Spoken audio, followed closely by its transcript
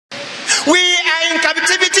We are in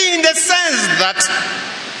captivity in the sense that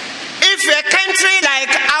if a country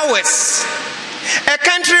like ours, a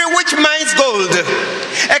country which mines gold,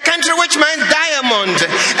 a country which mines diamond,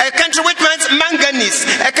 a country which mines manganese,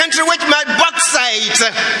 a country which mines bauxite,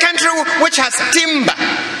 a country which has timber,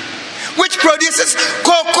 which produces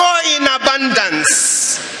cocoa in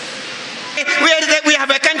abundance. We have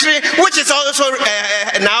a country which is also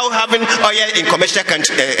now having oil in commercial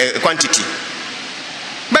quantity.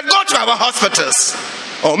 But go to our hospitals,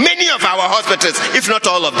 or many of our hospitals, if not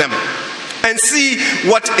all of them, and see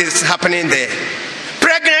what is happening there.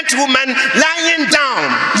 Pregnant woman lying down.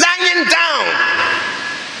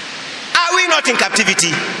 Are we not in captivity?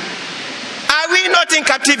 Are we not in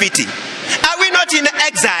captivity? Are we not in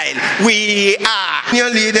exile? We are. Your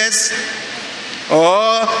leaders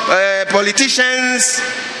or politicians,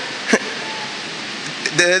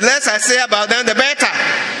 the less I say about them, the better.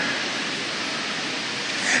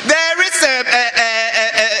 There is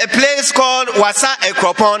a place called Wasa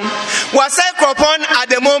Ekropon. Wasa Ekropon at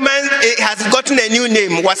the moment it has gotten a new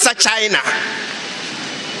name, Wasa China.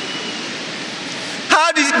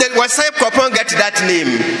 How did the Wasa Ekropon get that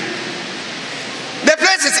name? The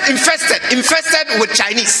place is infested with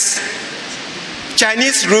Chinese.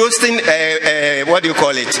 Chinese roasting, what do you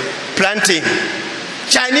call it? Planting.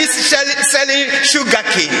 Chinese selling sugar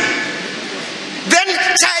cane. Then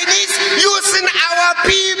Chinese using our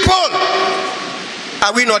people.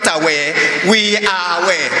 Are we not aware? We are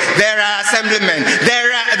aware. There are assemblymen,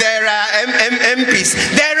 there are MPs,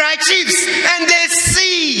 there are chiefs, and they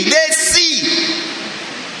see.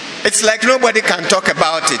 It's like nobody can talk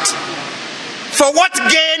about it. For what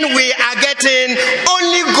gain we are getting,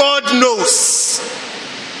 only God knows.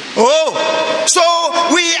 Oh, so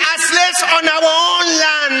we are slaves on our own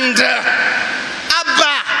land.